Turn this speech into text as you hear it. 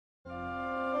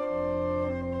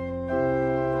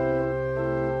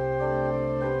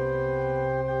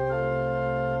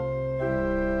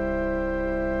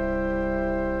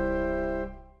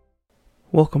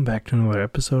Welcome back to another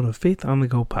episode of Faith on the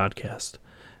Go podcast.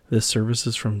 This service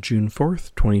is from June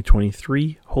 4th,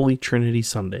 2023, Holy Trinity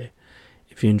Sunday.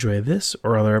 If you enjoy this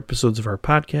or other episodes of our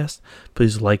podcast,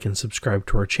 please like and subscribe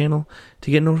to our channel to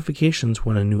get notifications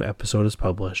when a new episode is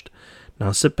published.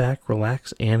 Now sit back,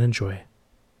 relax, and enjoy.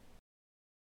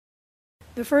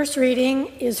 The first reading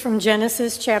is from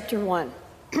Genesis chapter 1.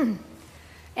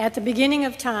 At the beginning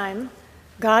of time,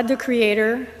 God the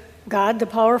Creator, God the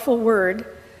powerful Word,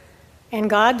 and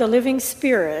God the living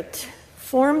Spirit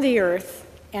formed the earth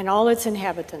and all its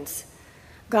inhabitants.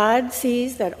 God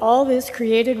sees that all this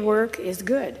created work is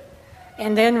good,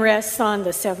 and then rests on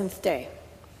the seventh day.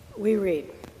 We read,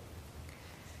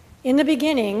 "In the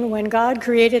beginning, when God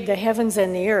created the heavens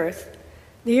and the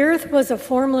earth was a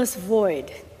formless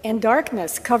void, and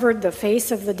darkness covered the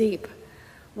face of the deep,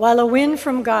 while a wind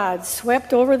from God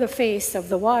swept over the face of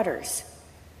the waters.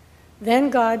 Then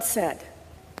God said,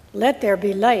 'Let there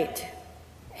be light,'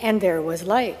 and there was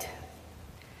light.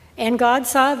 And God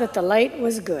saw that the light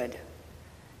was good,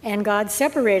 and God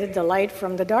separated the light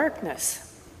from the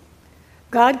darkness.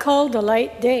 God called the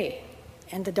light day,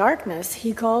 and the darkness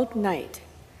he called night.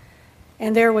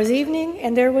 And there was evening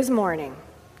and there was morning,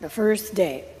 the first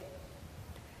day.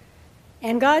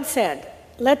 And God said,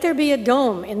 'Let there be a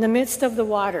dome in the midst of the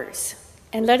waters,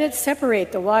 and let it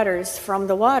separate the waters from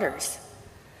the waters.'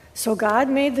 So God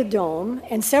made the dome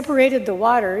and separated the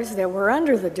waters that were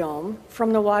under the dome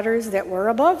from the waters that were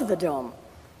above the dome.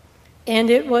 And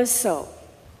it was so.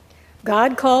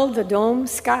 God called the dome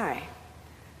sky.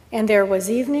 And there was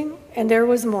evening and there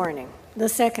was morning, the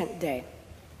second day.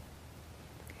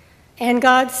 And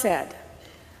God said,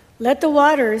 'Let the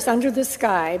waters under the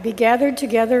sky be gathered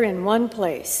together in one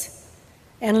place,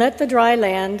 and let the dry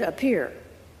land appear.'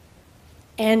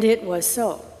 And it was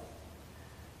so.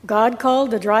 God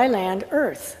called the dry land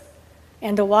earth,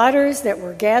 and the waters that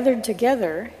were gathered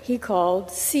together he called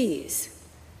seas.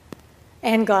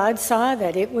 And God saw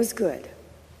that it was good.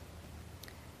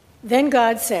 Then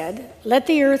God said, 'Let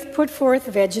the earth put forth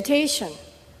vegetation,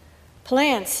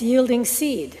 plants yielding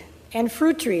seed, and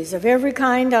fruit trees of every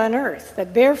kind on earth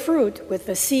that bear fruit with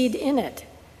the seed in it.'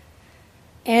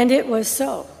 And it was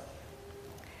so.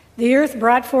 The earth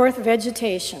brought forth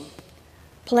vegetation,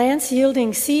 plants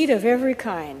yielding seed of every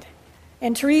kind,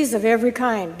 and trees of every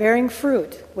kind bearing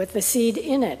fruit with the seed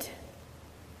in it.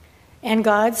 And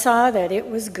God saw that it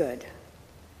was good.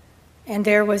 And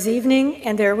there was evening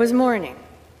and there was morning,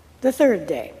 the third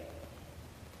day.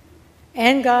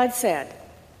 And God said,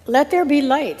 'Let there be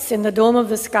lights in the dome of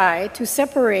the sky to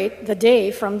separate the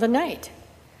day from the night,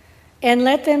 and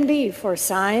let them be for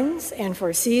signs and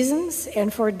for seasons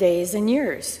and for days and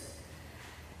years.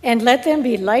 And let them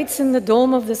be lights in the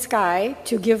dome of the sky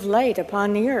to give light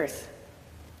upon the earth.'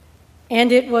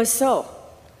 And it was so.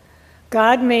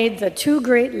 God made the two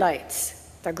great lights,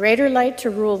 the greater light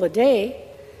to rule the day,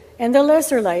 and the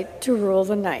lesser light to rule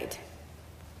the night,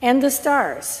 and the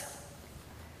stars.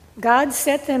 God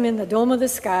set them in the dome of the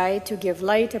sky to give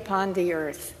light upon the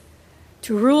earth,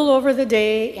 to rule over the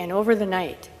day and over the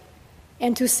night,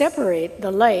 and to separate the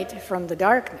light from the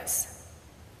darkness.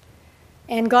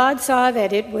 And God saw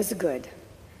that it was good.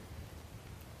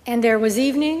 And there was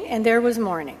evening and there was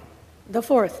morning, the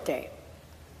fourth day.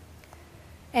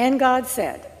 And God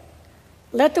said,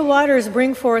 'Let the waters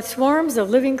bring forth swarms of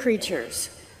living creatures,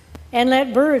 and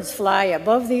let birds fly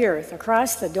above the earth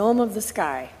across the dome of the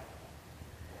sky.'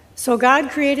 So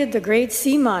God created the great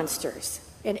sea monsters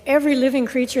and every living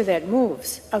creature that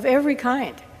moves, of every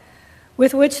kind,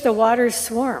 with which the waters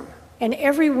swarm, and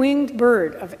every winged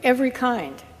bird of every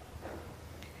kind.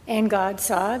 And God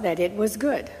saw that it was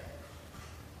good.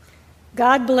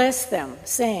 God blessed them,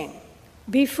 saying,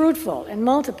 'Be fruitful and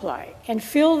multiply, and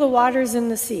fill the waters in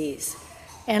the seas,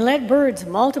 and let birds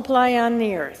multiply on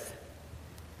the earth.'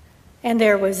 And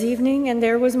there was evening and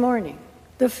there was morning,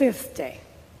 the fifth day.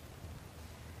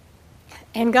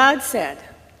 And God said,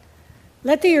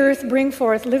 'Let the earth bring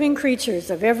forth living creatures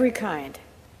of every kind,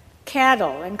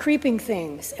 cattle and creeping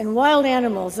things, and wild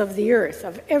animals of the earth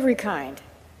of every kind.'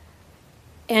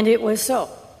 And it was so.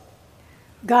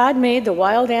 God made the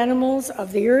wild animals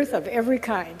of the earth of every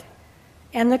kind,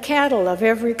 and the cattle of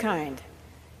every kind,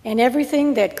 and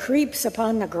everything that creeps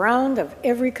upon the ground of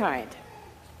every kind.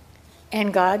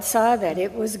 And God saw that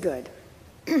it was good.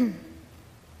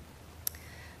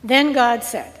 Then God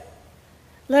said,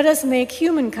 'Let us make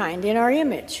humankind in our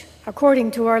image,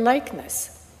 according to our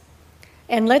likeness,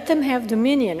 and let them have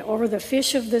dominion over the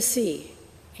fish of the sea,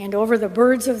 and over the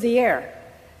birds of the air,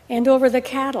 and over the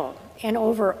cattle, and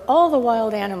over all the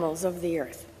wild animals of the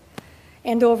earth,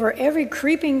 and over every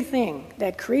creeping thing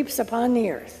that creeps upon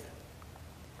the earth.'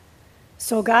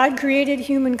 So God created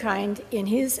humankind in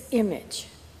his image.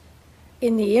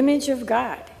 In the image of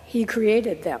God, he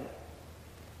created them.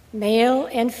 Male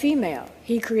and female,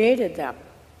 he created them.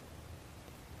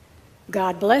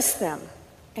 God blessed them,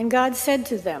 and God said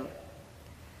to them,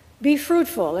 "Be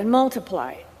fruitful and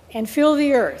multiply, and fill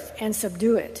the earth and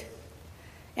subdue it,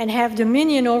 and have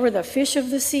dominion over the fish of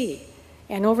the sea,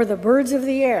 and over the birds of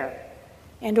the air,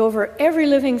 and over every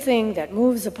living thing that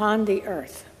moves upon the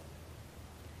earth."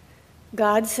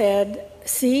 God said,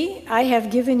 "See, I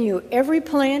have given you every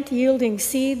plant yielding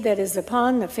seed that is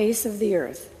upon the face of the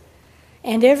earth,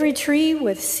 and every tree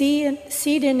with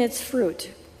seed in its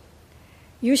fruit.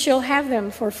 You shall have them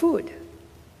for food.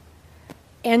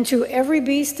 And to every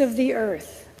beast of the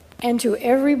earth, and to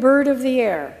every bird of the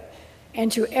air,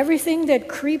 and to everything that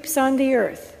creeps on the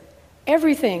earth,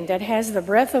 everything that has the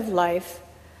breath of life,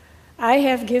 I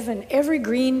have given every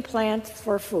green plant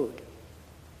for food."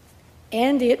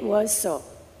 And it was so.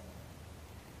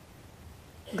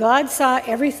 God saw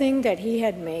everything that he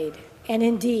had made, and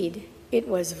indeed it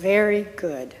was very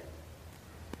good.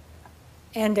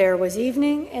 And there was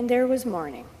evening and there was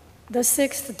morning, the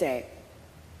sixth day.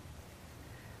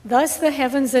 Thus the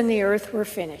heavens and the earth were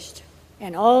finished,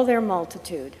 and all their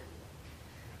multitude.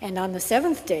 And on the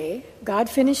seventh day, God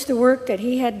finished the work that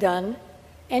he had done,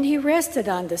 and he rested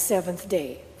on the seventh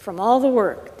day from all the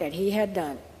work that he had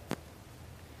done.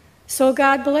 So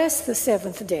God blessed the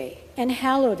seventh day and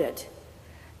hallowed it,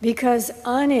 because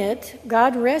on it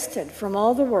God rested from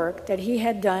all the work that he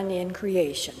had done in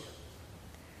creation.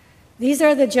 These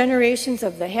are the generations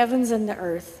of the heavens and the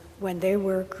earth when they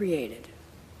were created.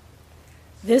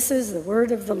 This is the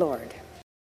word of the Lord.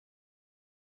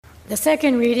 The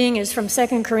second reading is from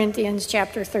 2 Corinthians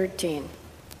chapter 13.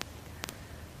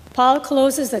 Paul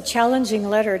closes a challenging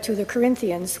letter to the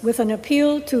Corinthians with an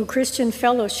appeal to Christian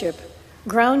fellowship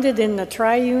grounded in the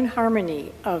triune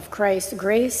harmony of Christ's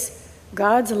grace,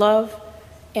 God's love,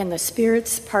 and the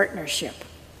Spirit's partnership.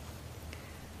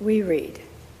 We read.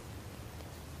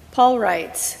 Paul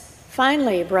writes,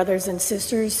 "Finally, brothers and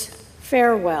sisters,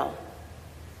 farewell.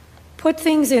 Put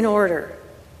things in order.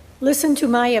 Listen to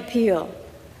my appeal.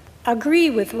 Agree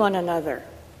with one another.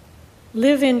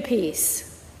 Live in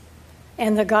peace.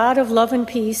 And the God of love and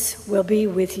peace will be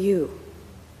with you.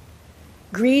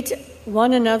 Greet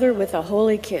one another with a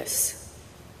holy kiss.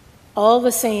 All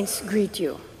the saints greet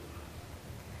you.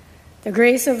 The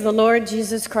grace of the Lord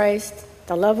Jesus Christ,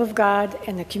 the love of God,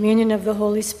 and the communion of the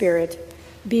Holy Spirit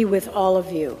be with all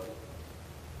of you."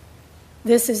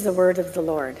 This is the word of the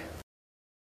Lord.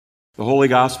 The Holy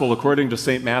Gospel according to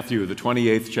St. Matthew, the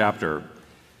 28th chapter.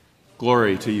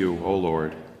 Glory to you, O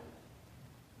Lord.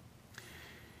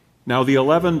 Now the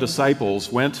 11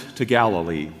 disciples went to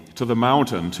Galilee, to the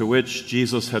mountain to which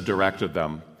Jesus had directed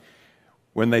them.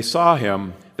 When they saw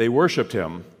him, they worshipped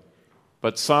him,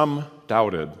 but some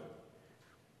doubted.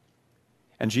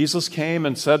 And Jesus came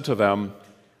and said to them,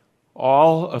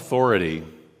 "All authority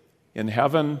in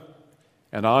heaven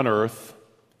and on earth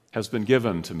has been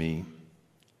given to me.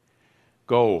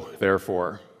 Go,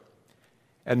 therefore,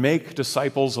 and make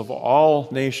disciples of all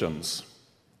nations,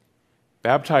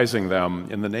 baptizing them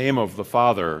in the name of the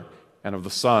Father and of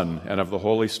the Son and of the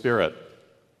Holy Spirit,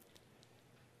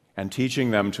 and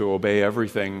teaching them to obey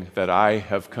everything that I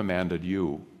have commanded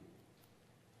you.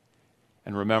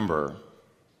 And remember,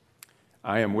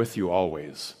 I am with you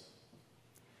always,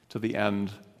 to the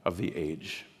end of the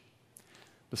age."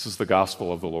 This is the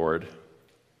gospel of the Lord.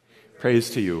 Praise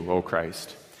to you, O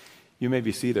Christ. You may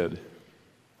be seated.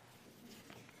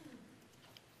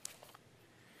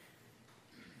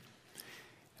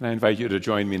 And I invite you to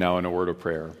join me now in a word of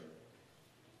prayer.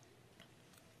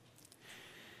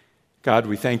 God,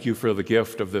 we thank you for the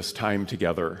gift of this time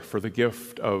together, for the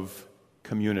gift of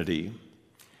community.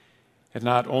 And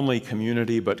not only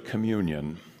community, but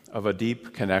communion, of a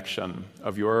deep connection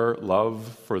of your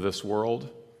love for this world,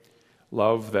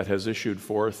 love that has issued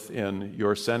forth in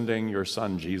your sending your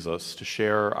Son Jesus to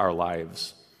share our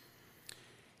lives,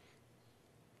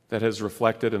 that has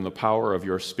reflected in the power of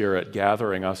your Spirit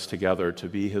gathering us together to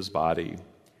be his body,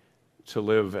 to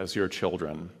live as your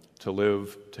children, to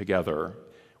live together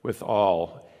with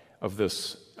all of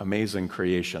this amazing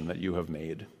creation that you have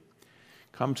made.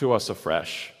 Come to us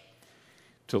afresh,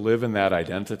 to live in that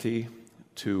identity,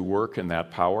 to work in that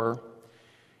power,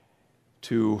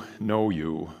 to know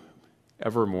you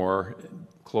ever more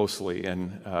closely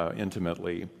and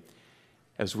intimately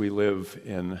as we live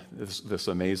in this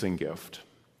amazing gift.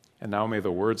 And now may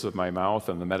the words of my mouth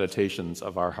and the meditations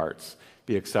of our hearts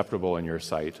be acceptable in your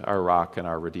sight, our rock and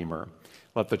our Redeemer.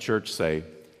 Let the church say,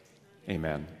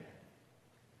 Amen.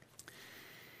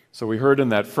 So we heard in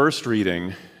that first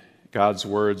reading God's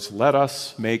words, "Let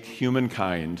us make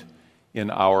humankind in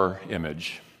our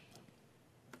image."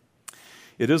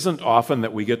 It isn't often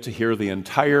that we get to hear the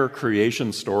entire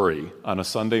creation story on a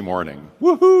Sunday morning.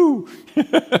 Woohoo!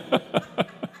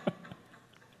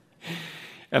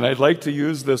 And I'd like to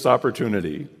use this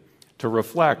opportunity to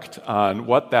reflect on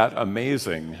what that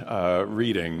amazing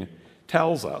reading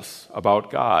tells us about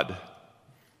God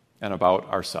and about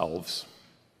ourselves.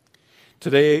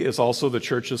 Today is also the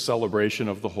Church's celebration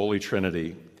of the Holy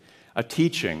Trinity, a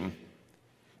teaching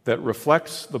that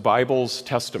reflects the Bible's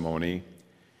testimony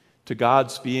to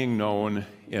God's being known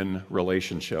in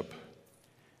relationship,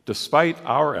 despite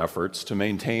our efforts to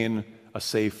maintain a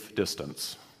safe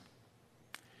distance.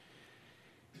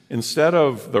 Instead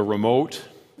of the remote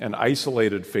and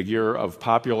isolated figure of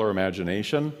popular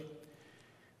imagination,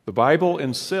 the Bible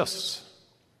insists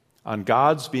on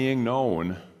God's being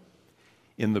known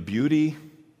in the beauty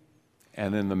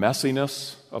and in the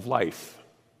messiness of life,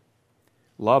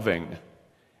 loving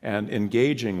and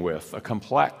engaging with a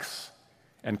complex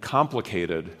and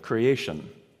complicated creation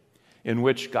in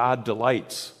which God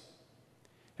delights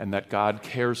and that God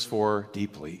cares for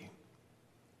deeply.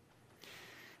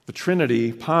 The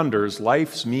Trinity ponders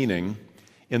life's meaning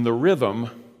in the rhythm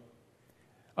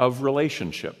of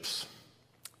relationships,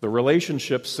 the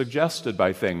relationships suggested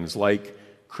by things like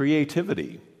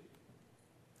creativity,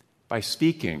 by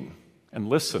speaking and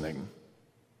listening,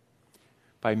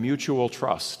 by mutual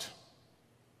trust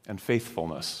and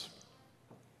faithfulness.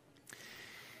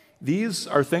 These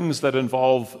are things that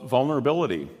involve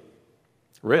vulnerability,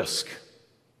 risk,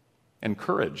 and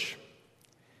courage,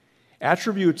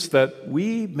 attributes that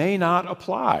we may not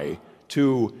apply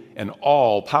to an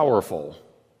all-powerful,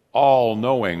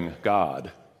 all-knowing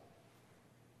God.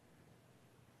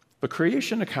 The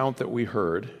creation account that we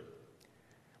heard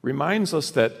reminds us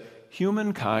that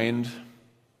humankind,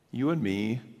 you and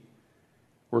me,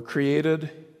 were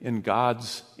created in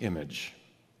God's image.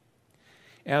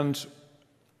 And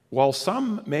while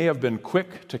some may have been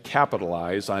quick to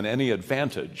capitalize on any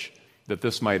advantage that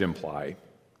this might imply,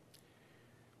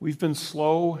 we've been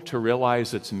slow to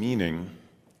realize its meaning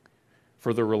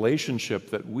for the relationship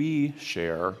that we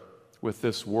share with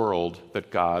this world that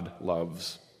God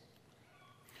loves.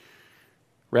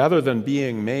 Rather than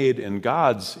being made in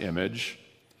God's image,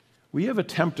 we have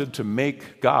attempted to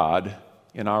make God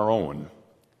in our own,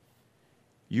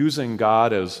 using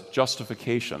God as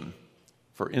justification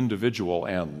for individual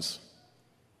ends.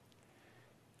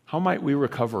 How might we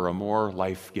recover a more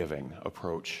life-giving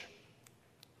approach?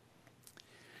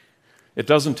 It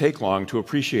doesn't take long to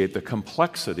appreciate the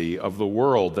complexity of the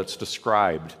world that's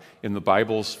described in the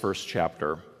Bible's first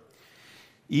chapter.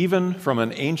 Even from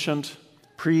an ancient,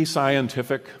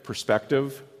 pre-scientific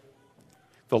perspective,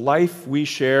 the life we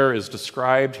share is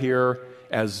described here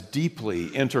as deeply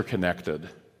interconnected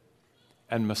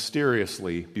and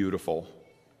mysteriously beautiful.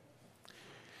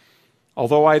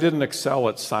 Although I didn't excel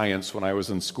at science when I was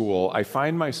in school, I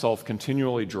find myself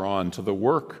continually drawn to the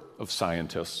work of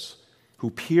scientists who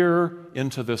peer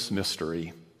into this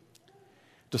mystery,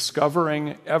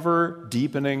 discovering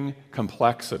ever-deepening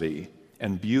complexity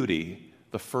and beauty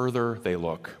the further they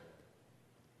look.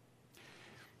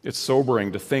 It's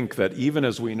sobering to think that even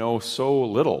as we know so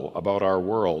little about our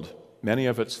world, many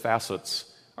of its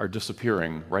facets are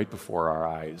disappearing right before our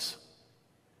eyes.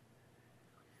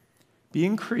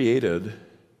 Being created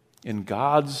in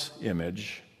God's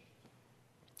image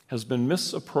has been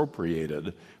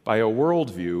misappropriated by a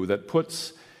worldview that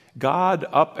puts God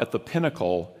up at the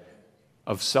pinnacle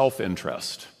of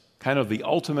self-interest, kind of the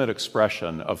ultimate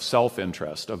expression of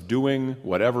self-interest, of doing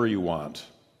whatever you want.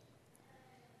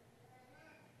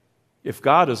 If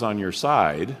God is on your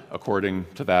side, according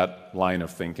to that line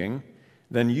of thinking,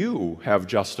 then you have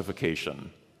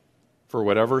justification for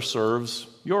whatever serves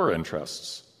your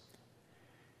interests.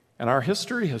 And our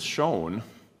history has shown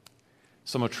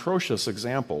some atrocious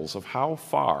examples of how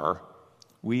far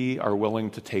we are willing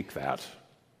to take that.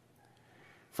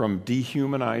 From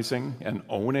dehumanizing and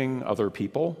owning other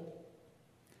people,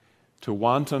 to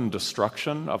wanton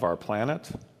destruction of our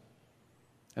planet,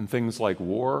 and things like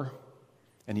war,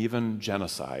 and even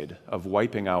genocide, of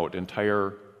wiping out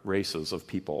entire races of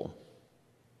people.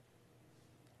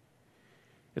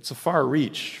 It's a far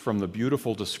reach from the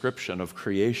beautiful description of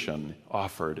creation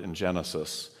offered in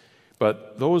Genesis,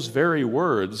 but those very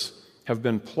words have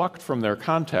been plucked from their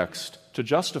context to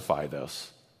justify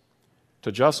this,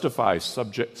 to justify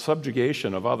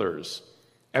subjugation of others,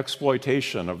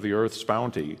 exploitation of the earth's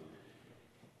bounty,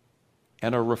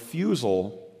 and a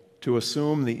refusal to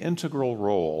assume the integral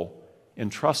role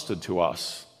entrusted to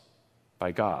us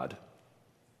by God.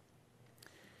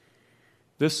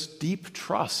 This deep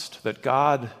trust that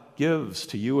God gives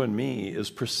to you and me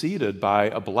is preceded by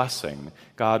a blessing.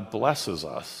 God blesses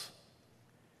us.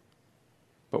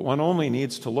 But one only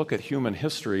needs to look at human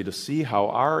history to see how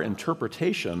our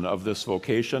interpretation of this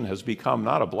vocation has become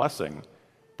not a blessing,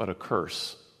 but a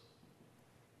curse.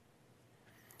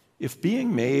 If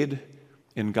being made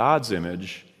in God's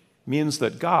image means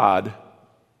that God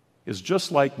is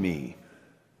just like me,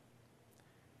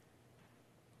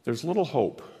 there's little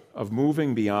hope of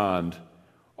moving beyond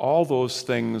all those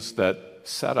things that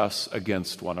set us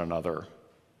against one another,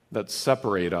 that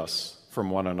separate us from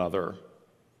one another,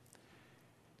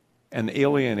 and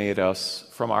alienate us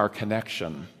from our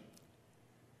connection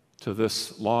to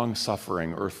this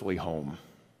long-suffering earthly home.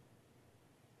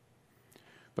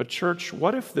 But church,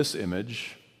 what if this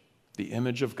image, the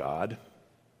image of God,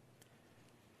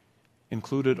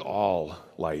 included all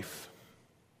life,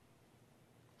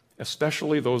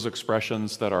 especially those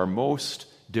expressions that are most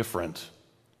different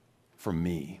from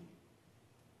me,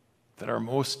 that are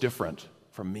most different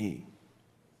from me?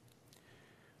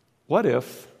 What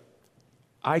if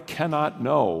I cannot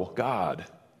know God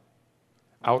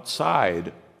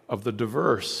outside of the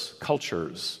diverse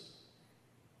cultures,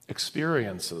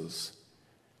 experiences,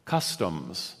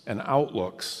 customs, and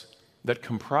outlooks that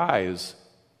comprise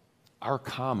our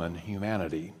common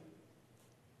humanity?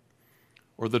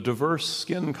 Or the diverse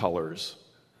skin colors,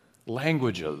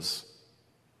 languages,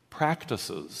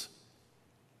 practices,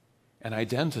 and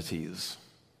identities,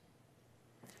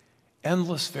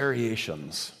 endless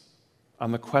variations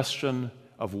on the question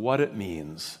of what it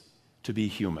means to be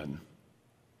human,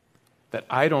 that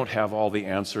I don't have all the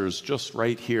answers just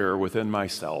right here within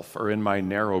myself or in my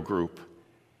narrow group.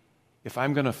 If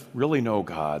I'm going to really know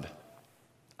God,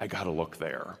 I got to look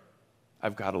there.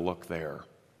 I've got to look there.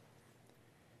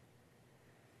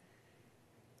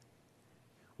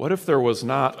 What if there was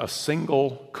not a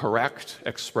single correct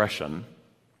expression,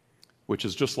 which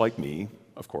is just like me,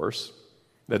 of course,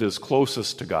 that is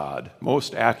closest to God,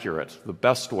 most accurate, the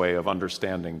best way of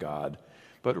understanding God,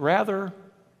 but rather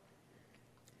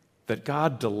that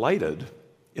God delighted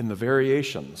in the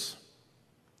variations,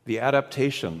 the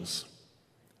adaptations,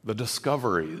 the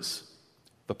discoveries,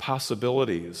 the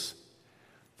possibilities,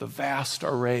 the vast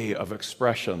array of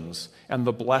expressions, and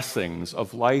the blessings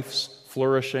of life's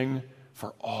flourishing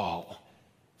for all,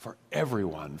 for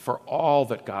everyone, for all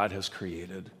that God has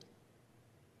created?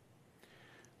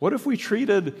 What if we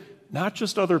treated not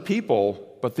just other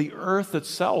people, but the earth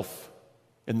itself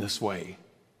in this way?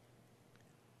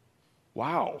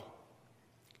 Wow.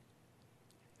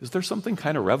 Is there something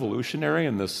kind of revolutionary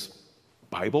in this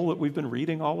Bible that we've been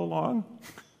reading all along?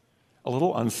 A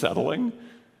little unsettling?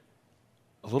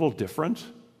 A little different?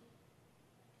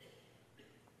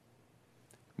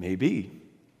 Maybe.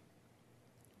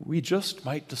 We just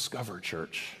might discover,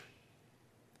 church,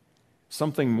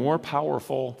 something more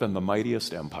powerful than the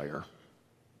mightiest empire,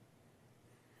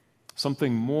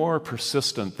 something more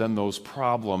persistent than those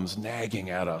problems nagging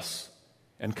at us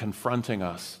and confronting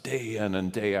us day in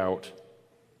and day out,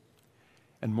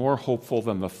 and more hopeful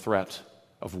than the threat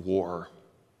of war,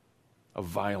 of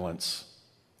violence,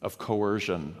 of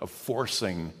coercion, of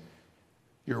forcing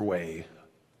your way,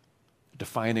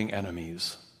 defining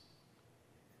enemies.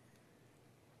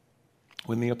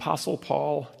 When the Apostle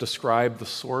Paul described the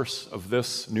source of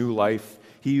this new life,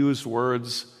 he used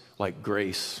words like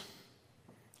grace,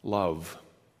 love,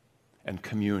 and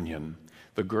communion,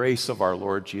 the grace of our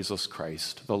Lord Jesus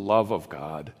Christ, the love of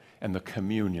God, and the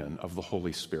communion of the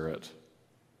Holy Spirit.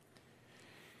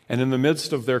 And in the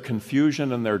midst of their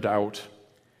confusion and their doubt,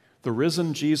 the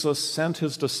risen Jesus sent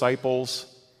his disciples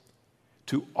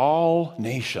to all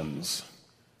nations.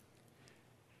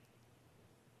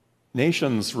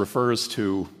 Nations refers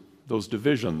to those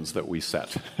divisions that we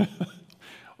set,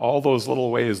 all those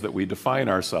little ways that we define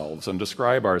ourselves and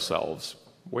describe ourselves.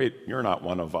 Wait, you're not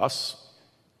one of us.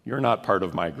 You're not part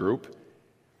of my group.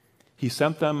 He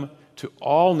sent them to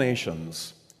all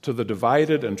nations, to the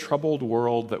divided and troubled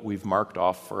world that we've marked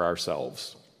off for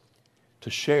ourselves, to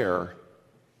share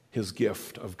his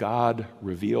gift of God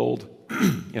revealed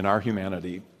in our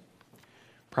humanity,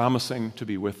 promising to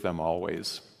be with them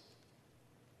always.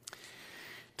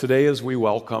 Today, as we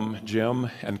welcome Jim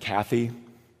and Kathy,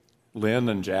 Lynn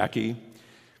and Jackie,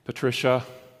 Patricia,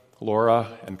 Laura,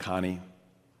 and Connie,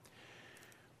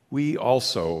 we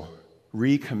also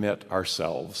recommit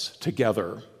ourselves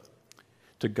together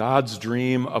to God's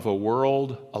dream of a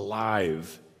world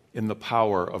alive in the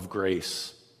power of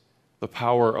grace, the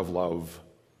power of love,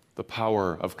 the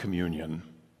power of communion.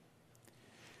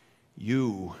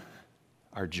 You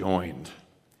are joined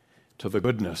to the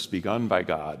goodness begun by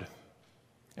God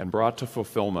and brought to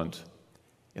fulfillment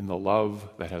in the love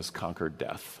that has conquered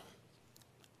death.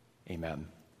 Amen.